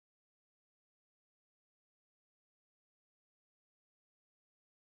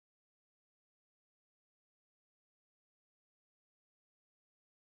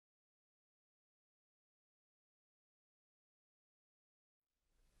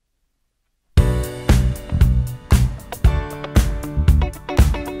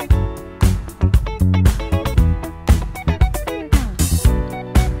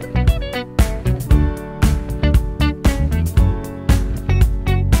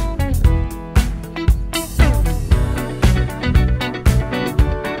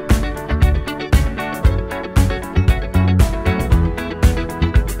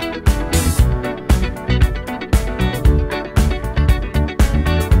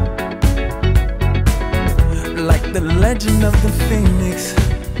The legend of the phoenix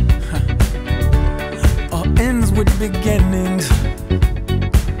all ends with beginnings.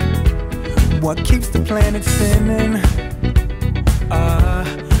 What keeps the planet spinning?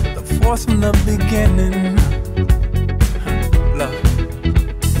 The force from the beginning. Love.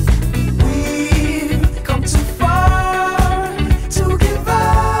 We've come too far to give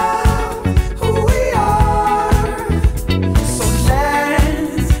up who we are. So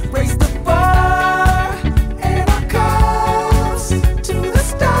let's raise the bar and our cups to the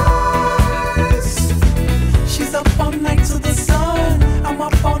stars. She's up all night to the sun. I'm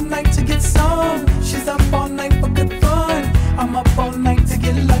up all night to get some. She's up all night for good fun. I'm up all night to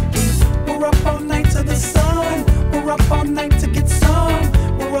get lucky. We're up all night to the sun. We're up all night to get some.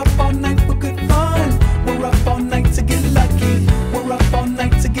 We're up all night for good fun. We're up all night to get lucky. We're up all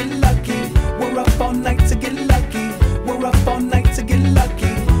night to get lucky. We're up all night to get lucky. We're up all night to get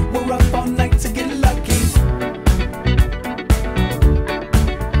lucky. We're up all night to get lucky.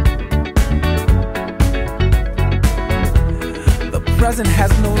 The present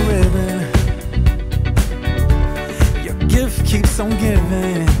has no ribbon. Your gift keeps on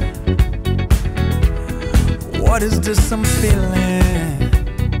giving. What is this I'm feeling?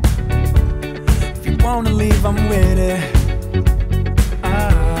 If you wanna leave, I'm with it.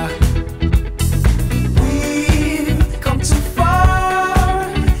 We've come too far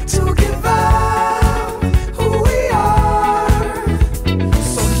to give up who we are.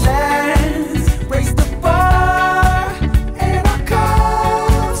 So let's raise the bar and our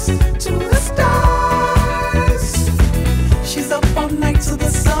cups to the stars. She's up all night to the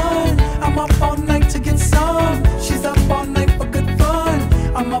sun. I'm up all night to get some. She's up all night for good fun.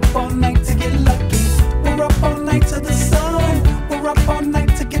 I'm up all night to get lucky. We're up all night to the sun. We're up all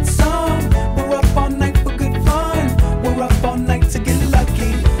night to get some. We're up all night for good fun. We're up all night to get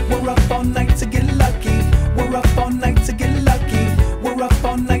lucky. We're up all night to get lucky. We're up all night to get lucky. We're up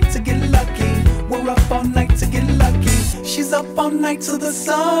all night to get lucky. We're up all night to get lucky. She's up all night to the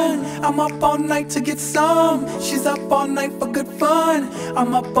sun. I'm up all night to get some. She's up all night for good fun.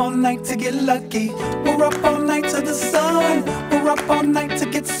 I'm up all night to get lucky. We're up all night to the sun. We're up all night to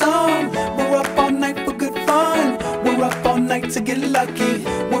get some. We're up all night for good fun. We're up all night to get lucky.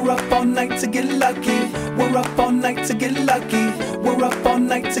 We're up all night to get lucky. We're up all night to get lucky. We're up all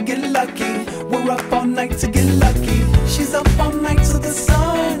night to get lucky. We're up all night to get lucky. She's up all night to the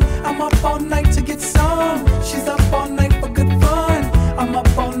sun. I'm up all night to get some. She's up all night for good fun. I'm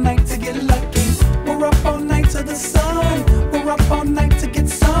up all night to get lucky. We're up all night to the sun. We're up all night to get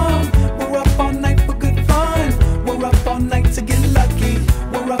some. We're up all night for good fun. We're up all night to get lucky.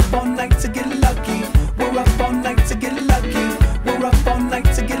 We're up all night to get lucky. We're up all night to get lucky. We're up all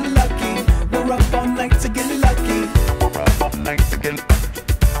night to get lucky. We're up all night to get lucky. We're up all night to get.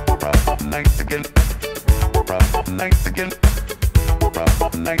 We're up all night to get. We're up all night to get. We're up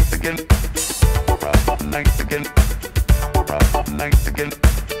all night to get. We're up all night to get. We're up all night to get.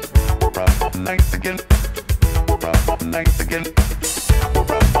 We're up all night to get. We're up all night to get. We're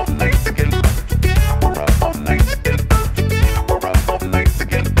up all night to get. We're up all night to get. We're up all night to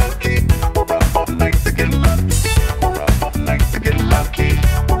get lucky. We're up all night to get lucky. We're up all night to get lucky.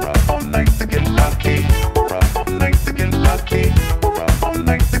 We're up all night to get lucky. We're up all night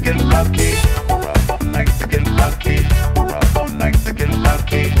to get lucky. We're up all night to get lucky. We're up all night to get lucky. We're up all night to get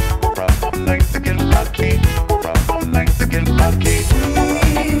lucky. We're up all night to get lucky. We're up all night to get lucky.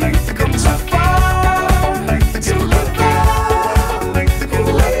 Come too far to give up who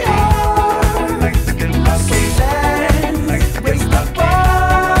we are. So let's raise the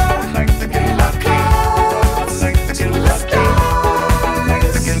bar and our cups to the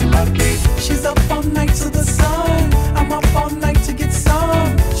stars. She's up all night to the sun. I'm up all night to get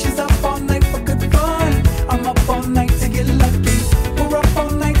some. She's up all night for good fun. I'm up all night to get lucky. We're up all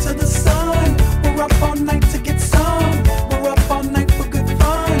night to the sun. We're up all night to get some. We're up all night for good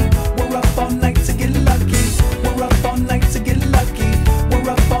fun. We're up all night to get lucky. We're up all night to get lucky. We're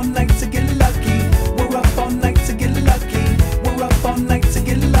up all night to get lucky. We're up all night to get lucky. We're up all night to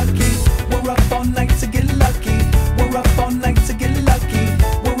get lucky. We're up all night to get lucky.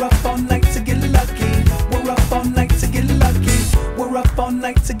 We're up all night to get lucky. We're up all night to get lucky. We're up all night to get lucky. We're up all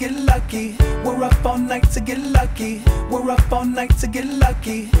night to get lucky. We're up all night to get lucky. We're up all night to get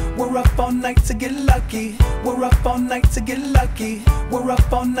lucky. We're up all night to get lucky. We're up all night to get lucky. We're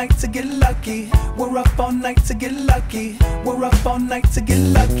up all night to get lucky. We're up all night to get lucky. We're up all night to get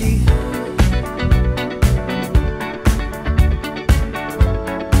lucky.